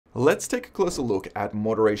Let's take a closer look at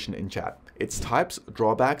moderation in chat, its types,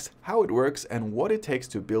 drawbacks, how it works, and what it takes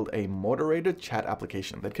to build a moderated chat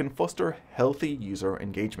application that can foster healthy user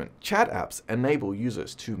engagement. Chat apps enable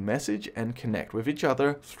users to message and connect with each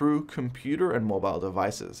other through computer and mobile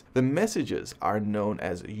devices. The messages are known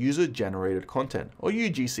as user-generated content, or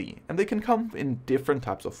UGC, and they can come in different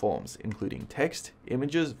types of forms, including text,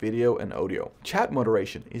 images, video, and audio. Chat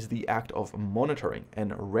moderation is the act of monitoring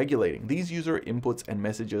and regulating these user inputs and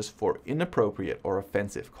messages for inappropriate or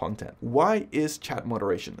offensive content. Why is chat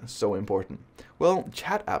moderation so important? Well,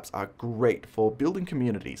 chat apps are great for building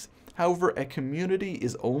communities. However, a community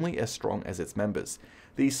is only as strong as its members.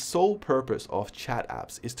 The sole purpose of chat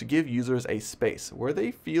apps is to give users a space where they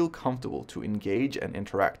feel comfortable to engage and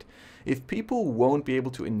interact. If people won't be able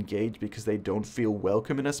to engage because they don't feel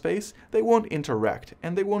welcome in a space, they won't interact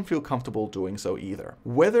and they won't feel comfortable doing so either.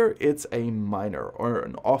 Whether it's a minor or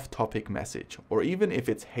an off-topic message, or even if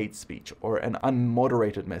it's hate speech or an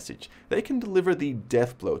unmoderated message, they can deliver the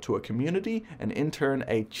death blow to a community and in turn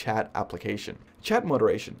a chat application. Chat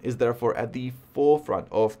moderation is therefore at the forefront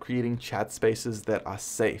of creating chat spaces that are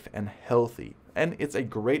safe and healthy, and it's a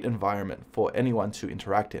great environment for anyone to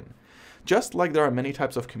interact in. Just like there are many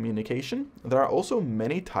types of communication, there are also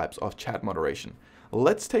many types of chat moderation.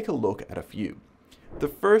 Let's take a look at a few. The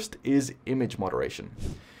first is image moderation.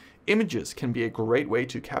 Images can be a great way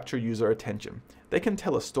to capture user attention. They can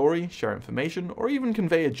tell a story, share information, or even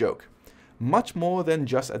convey a joke. Much more than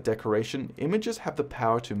just a decoration, images have the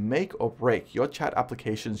power to make or break your chat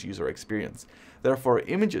application's user experience. Therefore,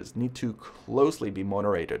 images need to closely be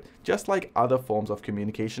moderated, just like other forms of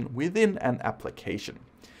communication within an application.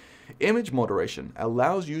 Image moderation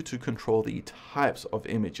allows you to control the types of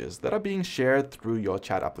images that are being shared through your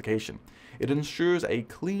chat application. It ensures a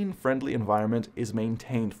clean, friendly environment is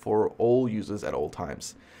maintained for all users at all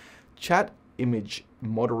times. Chat image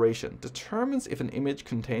moderation determines if an image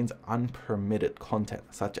contains unpermitted content,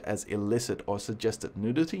 such as illicit or suggested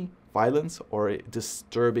nudity, violence, or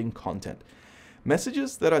disturbing content.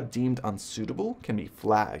 Messages that are deemed unsuitable can be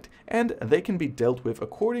flagged, and they can be dealt with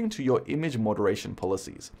according to your image moderation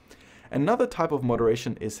policies. Another type of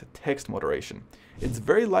moderation is text moderation. It's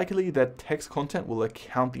very likely that text content will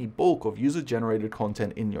account the bulk of user-generated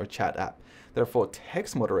content in your chat app. Therefore,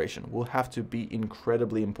 text moderation will have to be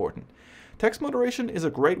incredibly important. Text moderation is a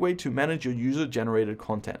great way to manage your user-generated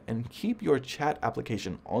content and keep your chat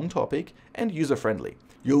application on topic and user-friendly.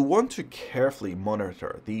 You'll want to carefully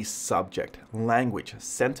monitor the subject, language,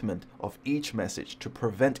 sentiment of each message to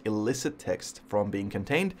prevent illicit text from being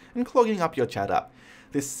contained and clogging up your chat app.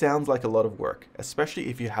 This sounds like a lot of work, especially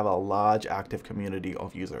if you have a large active community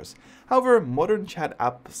of users. However, modern chat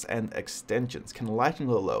apps and extensions can lighten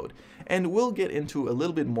the load, and we'll get into a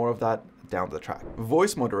little bit more of that down the track.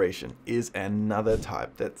 Voice moderation is another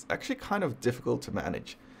type that's actually kind of difficult to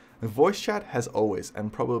manage. Voice chat has always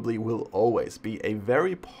and probably will always be a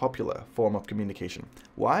very popular form of communication.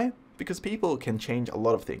 Why? Because people can change a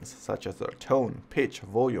lot of things, such as their tone, pitch,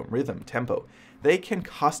 volume, rhythm, tempo. They can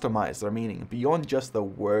customize their meaning beyond just the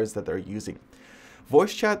words that they're using.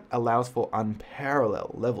 Voice chat allows for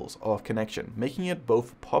unparalleled levels of connection, making it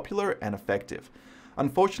both popular and effective.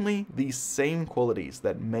 Unfortunately, these same qualities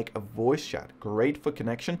that make a voice chat great for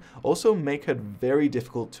connection also make it very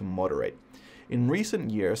difficult to moderate. In recent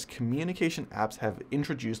years, communication apps have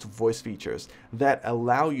introduced voice features that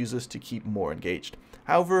allow users to keep more engaged.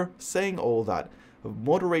 However, saying all that,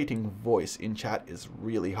 moderating voice in chat is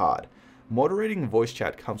really hard. Moderating voice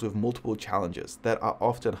chat comes with multiple challenges that are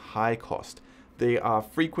often high cost. They are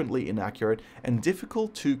frequently inaccurate and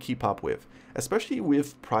difficult to keep up with, especially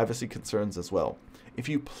with privacy concerns as well. If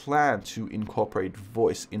you plan to incorporate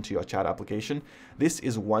voice into your chat application, this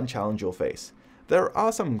is one challenge you'll face. There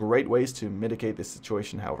are some great ways to mitigate this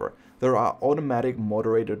situation, however. There are automatic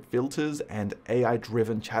moderated filters and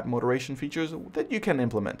AI-driven chat moderation features that you can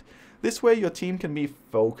implement. This way, your team can be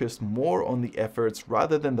focused more on the efforts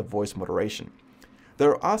rather than the voice moderation.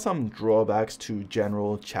 There are some drawbacks to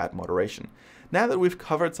general chat moderation. Now that we've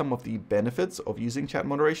covered some of the benefits of using chat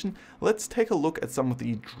moderation, let's take a look at some of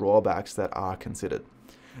the drawbacks that are considered.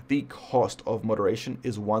 The cost of moderation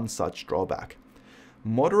is one such drawback.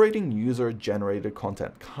 Moderating user-generated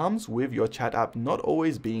content comes with your chat app not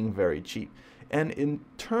always being very cheap, and in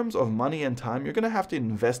terms of money and time, you're going to have to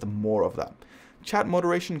invest more of that. Chat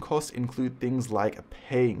moderation costs include things like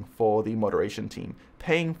paying for the moderation team,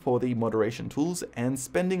 paying for the moderation tools, and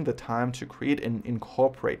spending the time to create and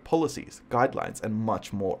incorporate policies, guidelines, and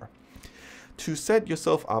much more. To set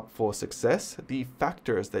yourself up for success, the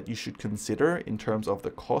factors that you should consider in terms of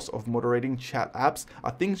the cost of moderating chat apps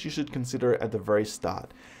are things you should consider at the very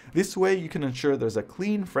start. This way you can ensure there's a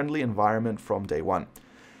clean, friendly environment from day one.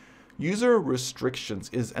 User restrictions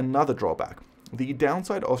is another drawback. The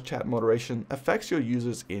downside of chat moderation affects your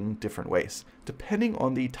users in different ways. Depending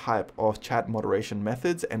on the type of chat moderation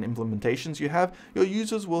methods and implementations you have, your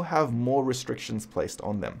users will have more restrictions placed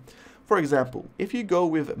on them. For example, if you go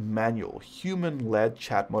with manual, human-led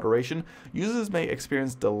chat moderation, users may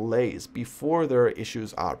experience delays before their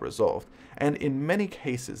issues are resolved. And in many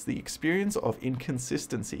cases, the experience of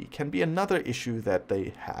inconsistency can be another issue that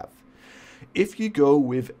they have. If you go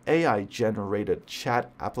with AI-generated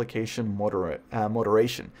chat application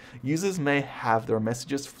moderation, users may have their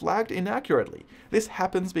messages flagged inaccurately. This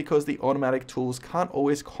happens because the automatic tools can't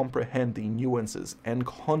always comprehend the nuances and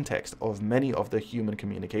context of many of the human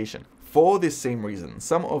communication. For this same reason,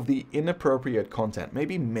 some of the inappropriate content may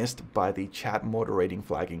be missed by the chat moderating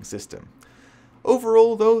flagging system.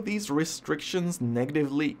 Overall, though, these restrictions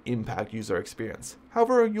negatively impact user experience.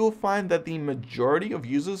 However, you'll find that the majority of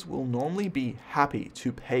users will normally be happy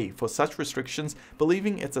to pay for such restrictions,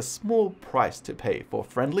 believing it's a small price to pay for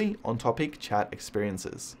friendly, on-topic chat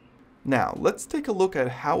experiences. Now, let's take a look at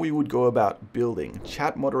how we would go about building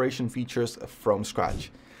chat moderation features from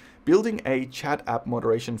scratch. Building a chat app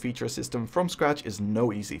moderation feature system from scratch is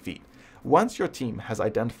no easy feat. Once your team has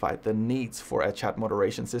identified the needs for a chat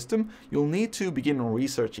moderation system, you'll need to begin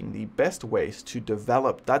researching the best ways to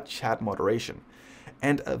develop that chat moderation.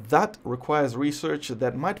 And that requires research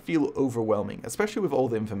that might feel overwhelming, especially with all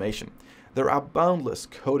the information. There are boundless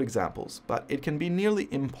code examples, but it can be nearly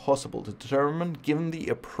impossible to determine, given the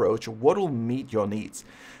approach, what will meet your needs.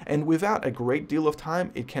 And without a great deal of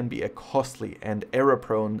time, it can be a costly and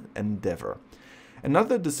error-prone endeavor.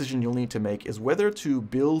 Another decision you'll need to make is whether to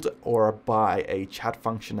build or buy a chat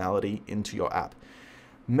functionality into your app.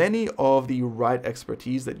 Many of the right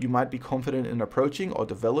expertise that you might be confident in approaching or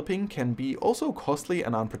developing can be also costly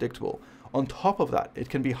and unpredictable. On top of that, it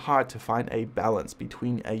can be hard to find a balance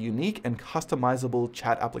between a unique and customizable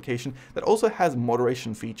chat application that also has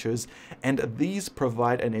moderation features, and these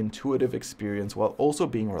provide an intuitive experience while also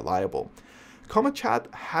being reliable.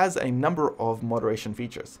 CometChat has a number of moderation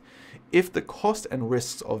features. If the cost and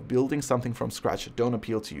risks of building something from scratch don't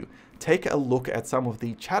appeal to you, take a look at some of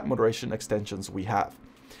the chat moderation extensions we have.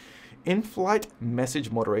 In-flight message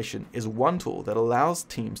moderation is one tool that allows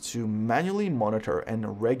teams to manually monitor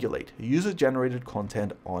and regulate user-generated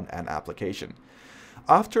content on an application.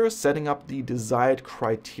 After setting up the desired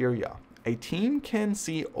criteria, a team can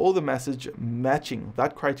see all the message matching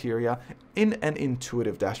that criteria in an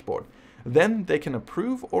intuitive dashboard. Then they can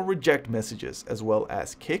approve or reject messages, as well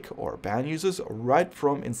as kick or ban users right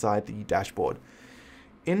from inside the dashboard.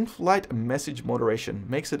 In-flight message moderation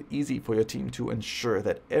makes it easy for your team to ensure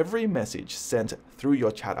that every message sent through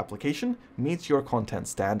your chat application meets your content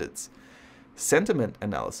standards. Sentiment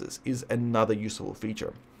analysis is another useful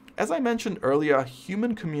feature. As I mentioned earlier,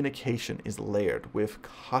 human communication is layered with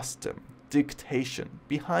custom dictation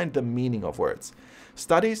behind the meaning of words.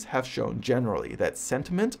 Studies have shown generally that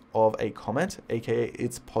sentiment of a comment, aka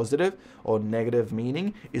its positive or negative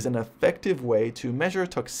meaning, is an effective way to measure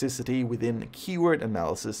toxicity within keyword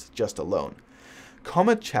analysis just alone.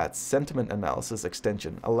 CometChat's sentiment analysis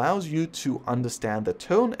extension allows you to understand the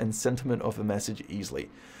tone and sentiment of a message easily.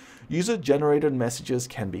 User-generated messages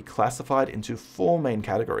can be classified into 4 main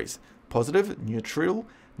categories: positive, neutral,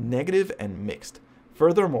 negative, and mixed.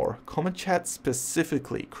 Furthermore, CometChat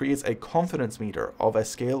specifically creates a confidence meter of a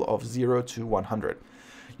scale of 0 to 100.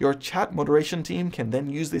 Your chat moderation team can then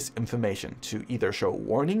use this information to either show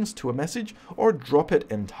warnings to a message or drop it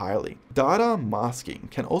entirely. Data masking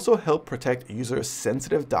can also help protect users'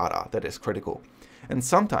 sensitive data that is critical, and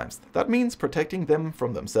sometimes that means protecting them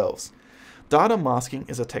from themselves. Data masking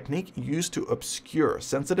is a technique used to obscure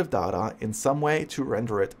sensitive data in some way to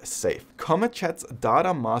render it safe. CometChat's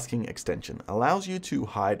data masking extension allows you to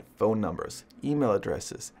hide phone numbers, email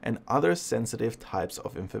addresses, and other sensitive types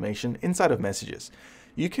of information inside of messages.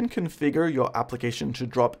 You can configure your application to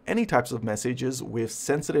drop any types of messages with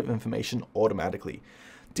sensitive information automatically.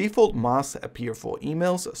 Default masks appear for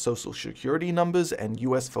emails, social security numbers, and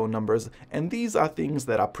US phone numbers, and these are things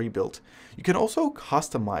that are pre-built. You can also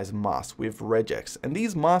customize masks with regex, and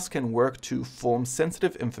these masks can work to form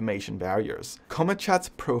sensitive information barriers. CometChat's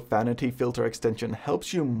profanity filter extension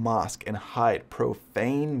helps you mask and hide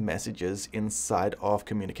profane messages inside of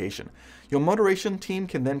communication. Your moderation team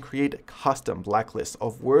can then create custom blacklists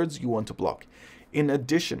of words you want to block. In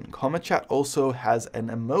addition, CometChat also has an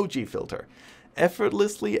emoji filter,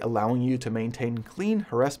 effortlessly allowing you to maintain clean,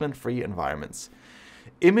 harassment-free environments.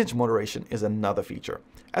 Image moderation is another feature.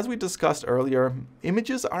 As we discussed earlier,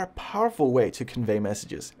 images are a powerful way to convey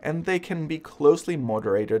messages, and they can be closely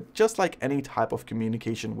moderated just like any type of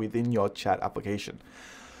communication within your chat application.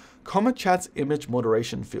 CometChat's image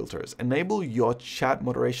moderation filters enable your chat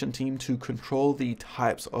moderation team to control the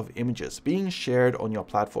types of images being shared on your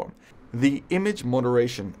platform. The image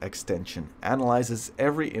moderation extension analyzes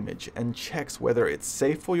every image and checks whether it's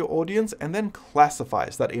safe for your audience and then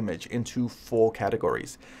classifies that image into 4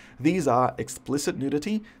 categories. These are explicit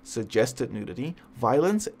nudity, suggested nudity,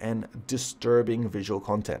 violence, and disturbing visual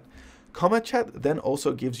content. CometChat then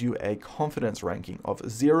also gives you a confidence ranking of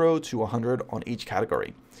 0 to 100 on each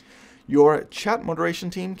category. Your chat moderation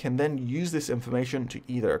team can then use this information to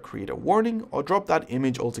either create a warning or drop that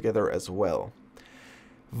image altogether as well.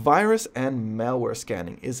 Virus and malware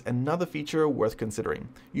scanning is another feature worth considering.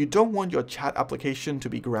 You don't want your chat application to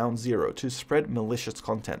be ground zero to spread malicious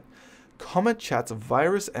content. CometChat's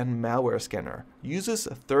virus and malware scanner uses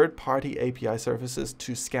third-party API services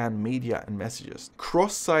to scan media and messages.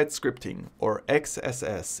 Cross-site scripting, or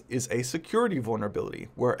XSS, is a security vulnerability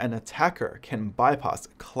where an attacker can bypass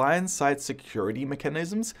client-side security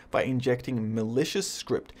mechanisms by injecting malicious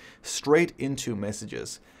script straight into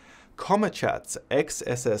messages. CometChat's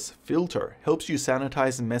XSS filter helps you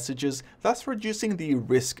sanitize messages, thus reducing the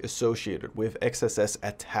risk associated with XSS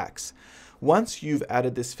attacks. Once you've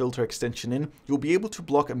added this filter extension in, you'll be able to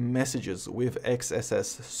block messages with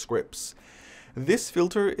XSS scripts. This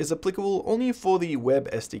filter is applicable only for the web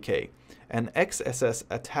SDK. An XSS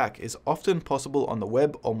attack is often possible on the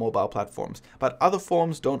web or mobile platforms, but other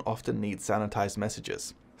forms don't often need sanitized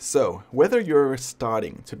messages. So, whether you're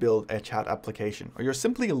starting to build a chat application or you're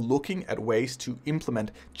simply looking at ways to implement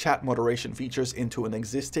chat moderation features into an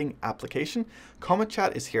existing application,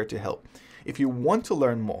 CometChat is here to help. If you want to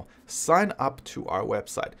learn more, sign up to our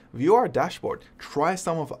website, view our dashboard, try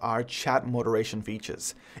some of our chat moderation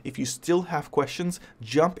features. If you still have questions,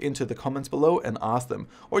 jump into the comments below and ask them,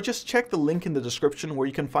 or just check the link in the description where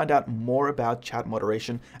you can find out more about chat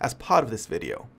moderation as part of this video.